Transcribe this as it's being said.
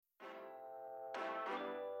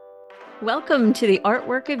Welcome to the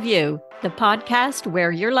Artwork of You, the podcast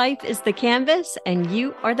where your life is the canvas and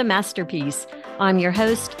you are the masterpiece. I'm your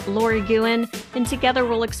host, Lori Guin, and together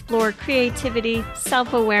we'll explore creativity,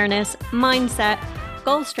 self-awareness, mindset,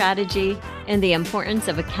 goal strategy, and the importance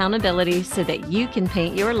of accountability so that you can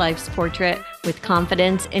paint your life's portrait with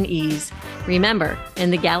confidence and ease. Remember,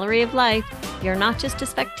 in the gallery of life, you're not just a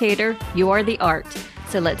spectator, you are the art.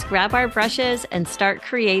 So let's grab our brushes and start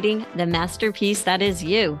creating the masterpiece that is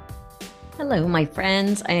you. Hello, my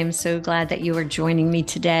friends. I am so glad that you are joining me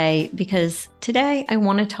today because today I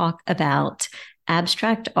want to talk about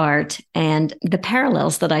abstract art and the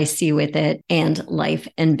parallels that I see with it and life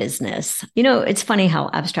and business. You know, it's funny how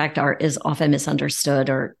abstract art is often misunderstood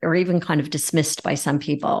or even kind of dismissed by some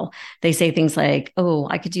people. They say things like, oh,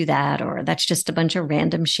 I could do that, or that's just a bunch of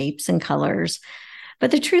random shapes and colors. But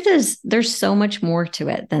the truth is, there's so much more to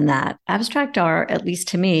it than that. Abstract art, at least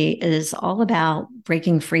to me, is all about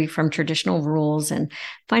breaking free from traditional rules and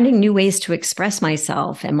finding new ways to express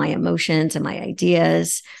myself and my emotions and my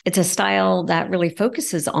ideas. It's a style that really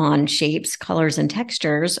focuses on shapes, colors, and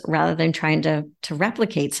textures rather than trying to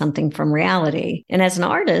replicate something from reality. And as an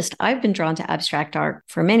artist, I've been drawn to abstract art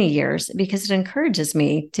for many years because it encourages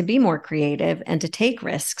me to be more creative and to take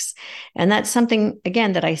risks. And that's something,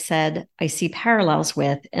 again, that I said I see parallels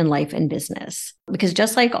with in life and business. Because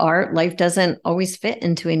just like art, life doesn't always fit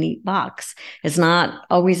into a neat box. It's not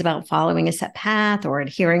always about following a set path or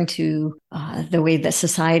adhering to the way that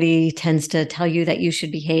society tends to tell you that you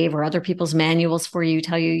should behave, or other people's manuals for you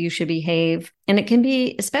tell you should behave. And it can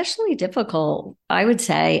be especially difficult, I would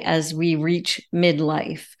say, as we reach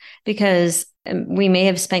midlife, because we may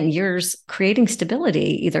have spent years creating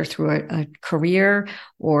stability, either through a career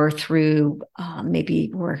or through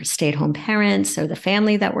maybe we're stay-at-home parents or the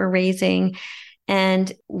family that we're raising.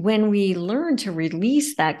 And when we learn to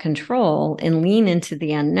release that control and lean into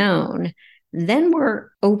the unknown, then we're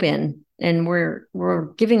open and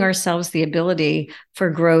we're giving ourselves the ability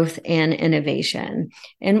for growth and innovation.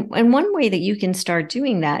 And one way that you can start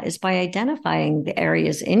doing that is by identifying the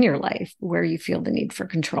areas in your life where you feel the need for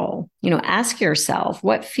control. You know, ask yourself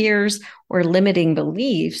what fears or limiting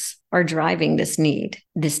beliefs are driving this need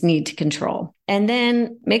to control. And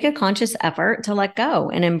then make a conscious effort to let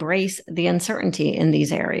go and embrace the uncertainty in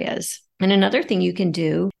these areas. And another thing you can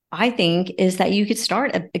do, I think, is that you could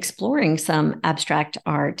start exploring some abstract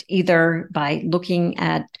art, either by looking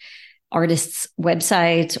at artists'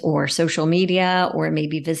 websites or social media, or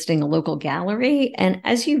maybe visiting a local gallery. And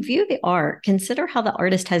as you view the art, consider how the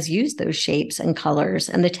artist has used those shapes and colors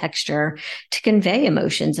and the texture to convey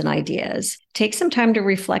emotions and ideas. Take some time to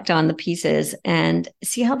reflect on the pieces and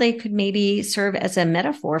see how they could maybe serve as a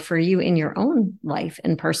metaphor for you in your own life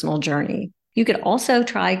and personal journey. You could also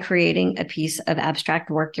try creating a piece of abstract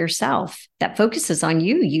work yourself that focuses on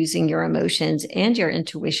you using your emotions and your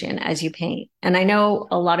intuition as you paint. And I know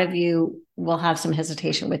a lot of you will have some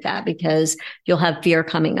hesitation with that because you'll have fear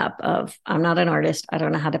coming up of, I'm not an artist, I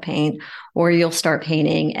don't know how to paint, or you'll start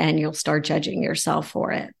painting and you'll start judging yourself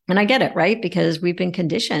for it. And I get it, right? Because we've been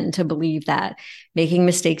conditioned to believe that making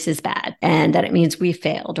mistakes is bad and that it means we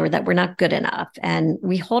failed or that we're not good enough. And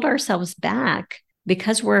we hold ourselves back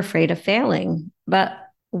because we're afraid of failing. But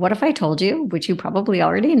what if I told you, which you probably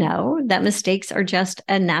already know, that mistakes are just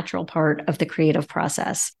a natural part of the creative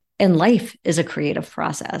process, and life is a creative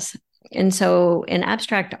process. And so in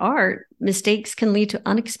abstract art, mistakes can lead to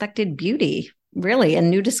unexpected beauty, really,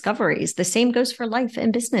 and new discoveries. The same goes for life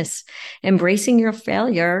and business. Embracing your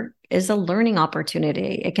failure is a learning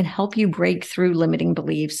opportunity. It can help you break through limiting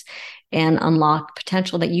beliefs and unlock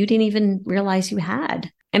potential that you didn't even realize you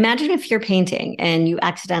had. Imagine if you're painting and you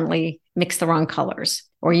accidentally mix the wrong colors,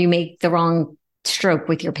 or you make the wrong stroke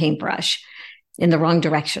with your paintbrush in the wrong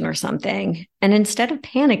direction or something. And instead of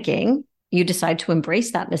panicking, you decide to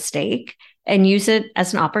embrace that mistake and use it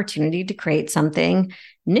as an opportunity to create something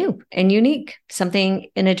new and unique, something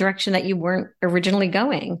in a direction that you weren't originally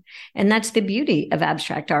going. And that's the beauty of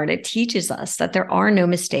abstract art. It teaches us that there are no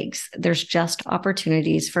mistakes. There's just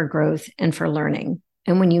opportunities for growth and for learning.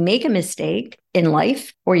 And when you make a mistake in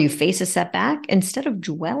life or you face a setback, instead of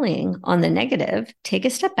dwelling on the negative, take a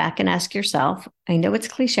step back and ask yourself, I know it's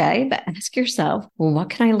cliche, but ask yourself, well, what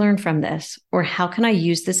can I learn from this? Or how can I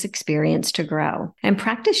use this experience to grow? And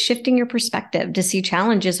practice shifting your perspective to see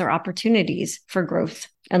challenges or opportunities for growth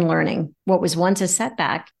and learning. What was once a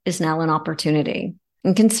setback is now an opportunity.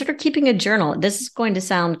 And consider keeping a journal. This is going to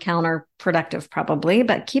sound counterproductive probably,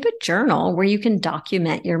 but keep a journal where you can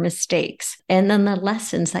document your mistakes and then the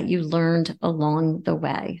lessons that you learned along the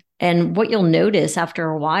way. And what you'll notice after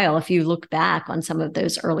a while, if you look back on some of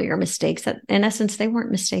those earlier mistakes, that in essence, they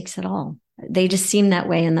weren't mistakes at all. they just seem that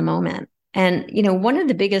way in the moment. And, one of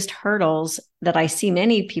the biggest hurdles that I see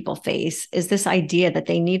many people face is this idea that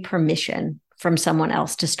they need permission from someone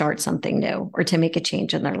else to start something new or to make a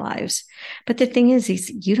change in their lives. But the thing is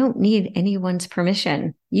you don't need anyone's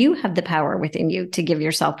permission. You have the power within you to give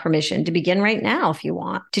yourself permission to begin right now if you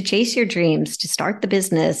want, to chase your dreams, to start the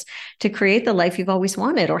business, to create the life you've always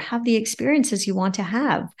wanted, or have the experiences you want to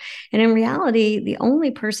have. And in reality, the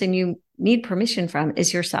only person you need permission from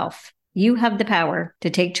is yourself. You have the power to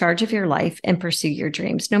take charge of your life and pursue your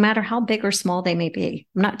dreams, no matter how big or small they may be.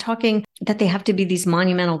 I'm not talking that they have to be these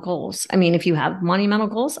monumental goals. I mean, if you have monumental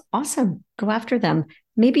goals, awesome, go after them.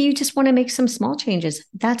 Maybe you just want to make some small changes.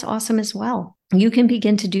 That's awesome as well. You can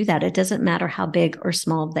begin to do that. It doesn't matter how big or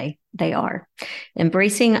small they are.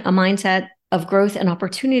 Embracing a mindset of growth and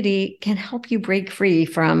opportunity can help you break free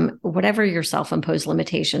from whatever your self-imposed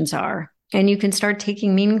limitations are. And you can start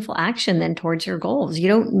taking meaningful action then towards your goals. You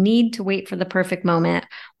don't need to wait for the perfect moment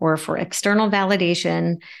or for external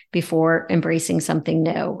validation before embracing something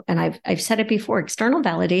new. And I've said it before, external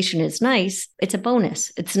validation is nice. It's a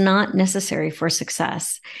bonus. It's not necessary for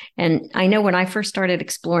success. And I know when I first started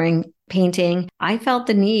exploring painting, I felt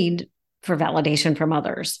the need for validation from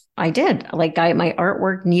others. I did. My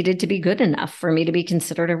artwork needed to be good enough for me to be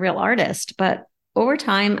considered a real artist. But over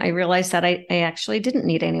time, I realized that I actually didn't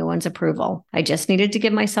need anyone's approval. I just needed to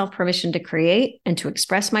give myself permission to create and to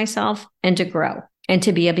express myself and to grow and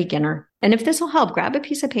to be a beginner. And if this will help, grab a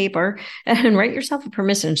piece of paper and write yourself a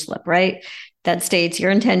permission slip, right? That states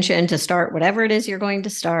your intention to start whatever it is you're going to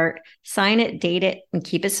start, sign it, date it, and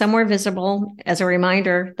keep it somewhere visible as a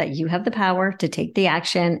reminder that you have the power to take the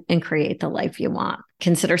action and create the life you want.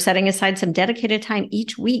 Consider setting aside some dedicated time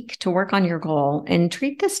each week to work on your goal and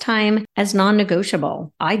treat this time as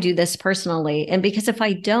non-negotiable. I do this personally. And because if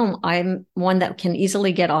I don't, I'm one that can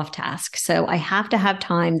easily get off task. So I have to have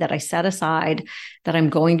time that I set aside that I'm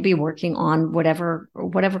going to be working on whatever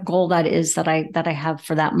goal that is that I have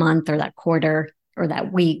for that month or that quarter or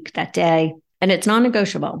that week, that day. And it's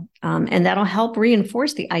non-negotiable. And that'll help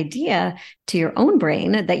reinforce the idea to your own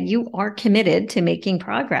brain that you are committed to making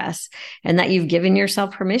progress and that you've given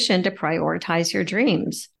yourself permission to prioritize your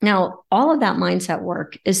dreams. Now, all of that mindset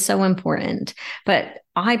work is so important, but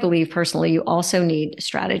I believe personally, you also need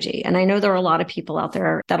strategy. And I know there are a lot of people out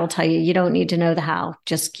there that'll tell you, you don't need to know the how,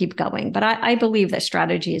 just keep going. But I believe that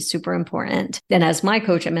strategy is super important. And as my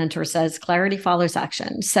coach and mentor says, clarity follows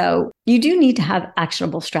action. So you do need to have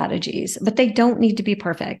actionable strategies, but they don't need to be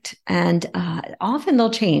perfect. And often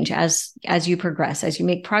they'll change as you progress. As you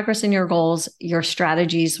make progress in your goals, your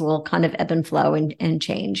strategies will kind of ebb and flow and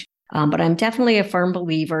change. But I'm definitely a firm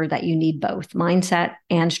believer that you need both mindset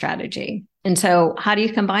and strategy. And so how do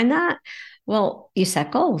you combine that? Well, you set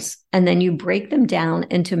goals and then you break them down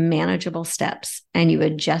into manageable steps and you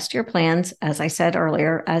adjust your plans, as I said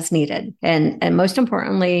earlier, as needed. And most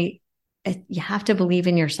importantly, you have to believe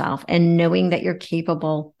in yourself and knowing that you're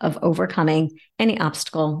capable of overcoming any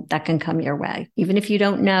obstacle that can come your way. Even if you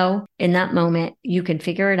don't know in that moment, you can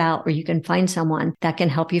figure it out, or you can find someone that can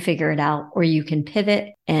help you figure it out, or you can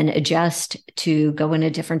pivot and adjust to go in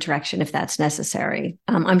a different direction if that's necessary.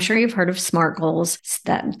 I'm sure you've heard of SMART goals.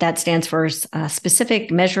 That stands for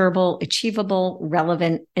specific, measurable, achievable,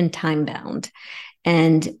 relevant, and time-bound.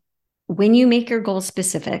 And when you make your goals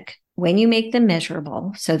specific, when you make them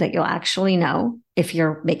measurable so that you'll actually know if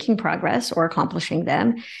you're making progress or accomplishing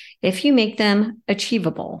them, if you make them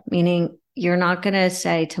achievable, meaning you're not going to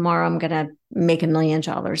say, tomorrow I'm going to make $1 million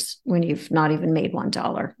when you've not even made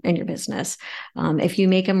 $1 in your business. If you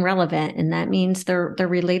make them relevant, and that means they're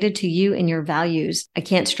related to you and your values, I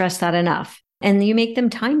can't stress that enough. And you make them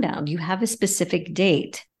time bound. You have a specific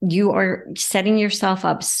date. You are setting yourself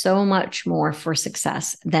up so much more for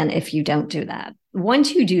success than if you don't do that.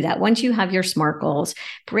 Once you do that, once you have your SMART goals,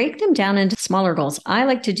 break them down into smaller goals. I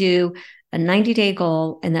like to do a 90-day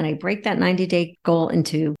goal, and then I break that 90-day goal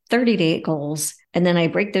into 30-day goals. And then I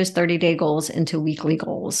break those 30-day goals into weekly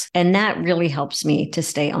goals. And that really helps me to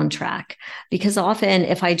stay on track, because often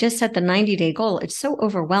if I just set the 90-day goal, it's so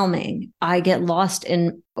overwhelming. I get lost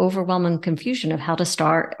in overwhelming confusion of how to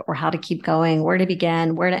start or how to keep going, where to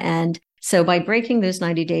begin, where to end. So by breaking those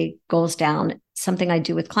 90-day goals down, something I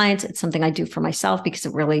do with clients, it's something I do for myself because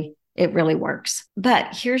it really works.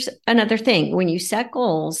 But here's another thing. When you set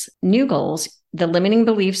goals, new goals, the limiting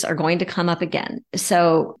beliefs are going to come up again.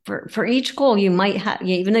 So for each goal, you might have,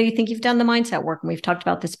 even though you think you've done the mindset work, and we've talked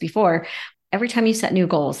about this before, every time you set new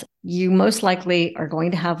goals, you most likely are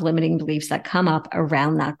going to have limiting beliefs that come up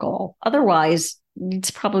around that goal. Otherwise,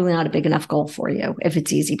 it's probably not a big enough goal for you if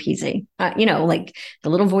it's easy peasy. Like the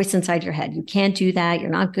little voice inside your head, you can't do that. You're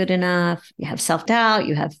not good enough. You have self-doubt.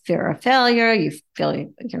 You have fear of failure. You feel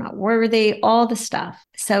you're not worthy, all the stuff.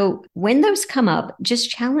 So when those come up, just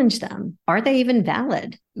challenge them. Are they even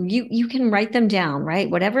valid? You can write them down, right?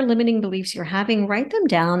 Whatever limiting beliefs you're having, write them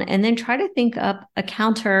down and then try to think up a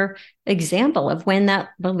counter example of when that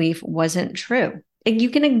belief wasn't true. You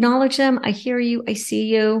can acknowledge them. I hear you. I see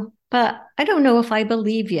you. But I don't know if I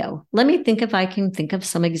believe you. Let me think if I can think of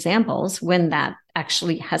some examples when that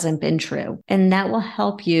actually hasn't been true. And that will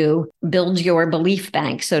help you build your belief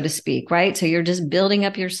bank, so to speak, right? So you're just building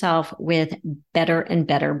up yourself with better and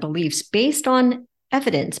better beliefs based on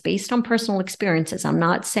evidence, based on personal experiences. I'm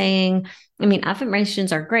not saying,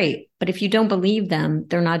 affirmations are great, but if you don't believe them,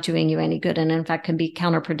 they're not doing you any good. And in fact, can be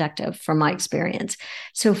counterproductive from my experience.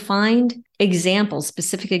 So find examples,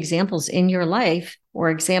 specific examples in your life or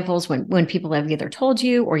examples when people have either told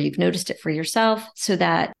you or you've noticed it for yourself so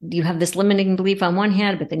that you have this limiting belief on one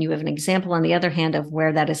hand, but then you have an example on the other hand of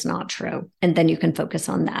where that is not true. And then you can focus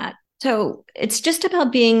on that. So it's just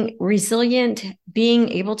about being resilient, being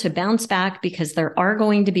able to bounce back because there are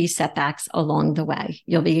going to be setbacks along the way.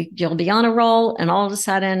 You'll be on a roll and all of a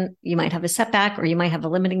sudden you might have a setback or you might have a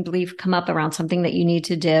limiting belief come up around something that you need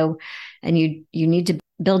to do. And you need to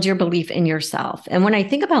build your belief in yourself. And when I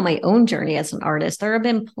think about my own journey as an artist, there have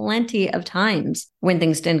been plenty of times when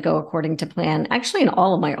things didn't go according to plan. Actually, in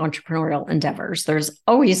all of my entrepreneurial endeavors, there's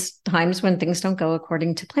always times when things don't go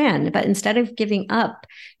according to plan. But instead of giving up,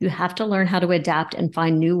 you have to learn how to adapt and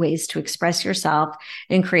find new ways to express yourself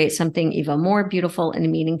and create something even more beautiful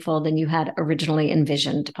and meaningful than you had originally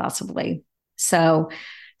envisioned, possibly. So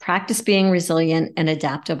practice being resilient and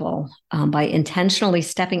adaptable by intentionally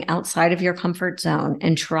stepping outside of your comfort zone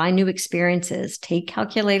and try new experiences, take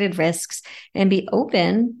calculated risks, and be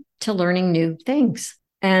open to learning new things.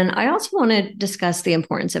 And I also want to discuss the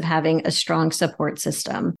importance of having a strong support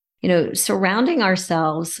system. Surrounding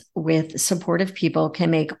ourselves with supportive people can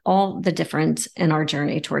make all the difference in our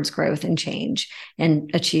journey towards growth and change and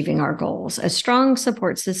achieving our goals. A strong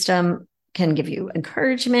support system can give you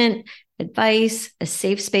encouragement, advice, a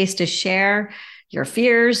safe space to share your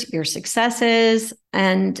fears, your successes.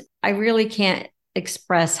 And I really can't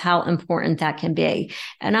express how important that can be.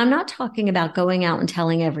 And I'm not talking about going out and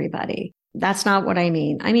telling everybody. That's not what I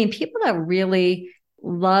mean. I mean, people that really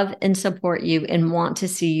love and support you and want to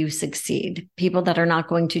see you succeed. People that are not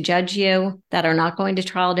going to judge you, that are not going to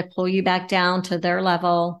try to pull you back down to their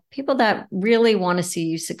level. People that really want to see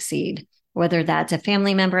you succeed. Whether that's a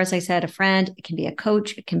family member, as I said, a friend, it can be a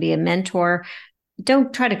coach, it can be a mentor.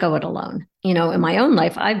 Don't try to go it alone. In my own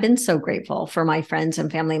life, I've been so grateful for my friends and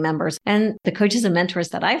family members and the coaches and mentors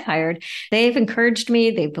that I've hired. They've encouraged me.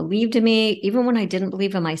 They've believed in me. Even when I didn't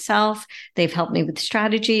believe in myself, they've helped me with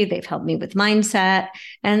strategy. They've helped me with mindset.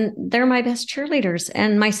 And they're my best cheerleaders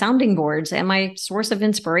and my sounding boards and my source of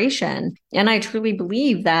inspiration. And I truly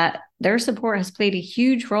believe that their support has played a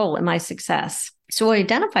huge role in my success. So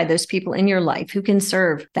identify those people in your life who can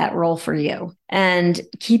serve that role for you and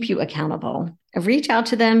keep you accountable. Reach out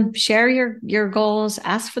to them, share your goals,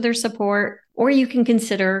 ask for their support, or you can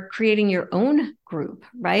consider creating your own group,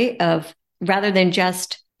 right? Rather than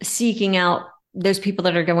just seeking out those people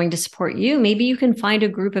that are going to support you, maybe you can find a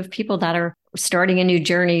group of people that are starting a new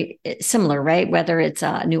journey similar, right? Whether it's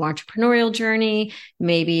a new entrepreneurial journey,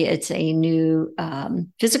 maybe it's a new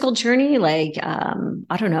physical journey, like,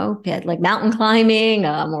 I don't know, like mountain climbing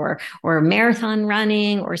or marathon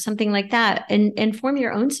running or something like that. And form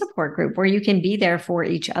your own support group where you can be there for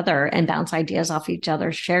each other and bounce ideas off each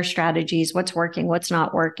other, share strategies, what's working, what's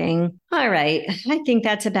not working. All right. I think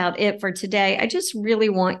that's about it for today. I just really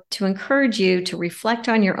want to encourage you to reflect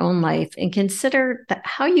on your own life and consider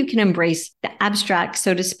how you can embrace the abstract,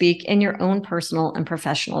 so to speak, in your own personal and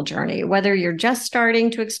professional journey. Whether you're just starting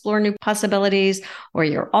to explore new possibilities or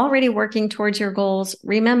you're already working towards your goals,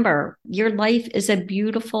 remember, your life is a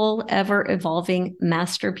beautiful, ever-evolving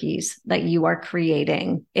masterpiece that you are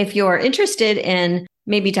creating. If you're interested in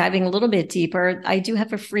maybe diving a little bit deeper, I do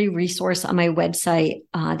have a free resource on my website,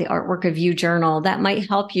 the Artwork of You Journal, that might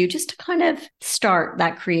help you just to kind of start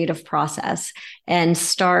that creative process and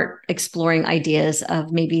start exploring ideas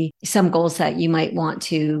of maybe some goals that you might want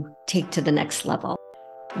to take to the next level.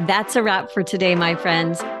 That's a wrap for today, my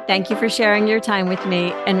friends. Thank you for sharing your time with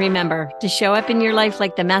me. And remember to show up in your life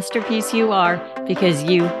like the masterpiece you are, because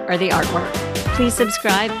you are the artwork. Please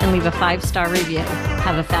subscribe and leave a 5-star review.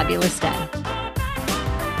 Have a fabulous day.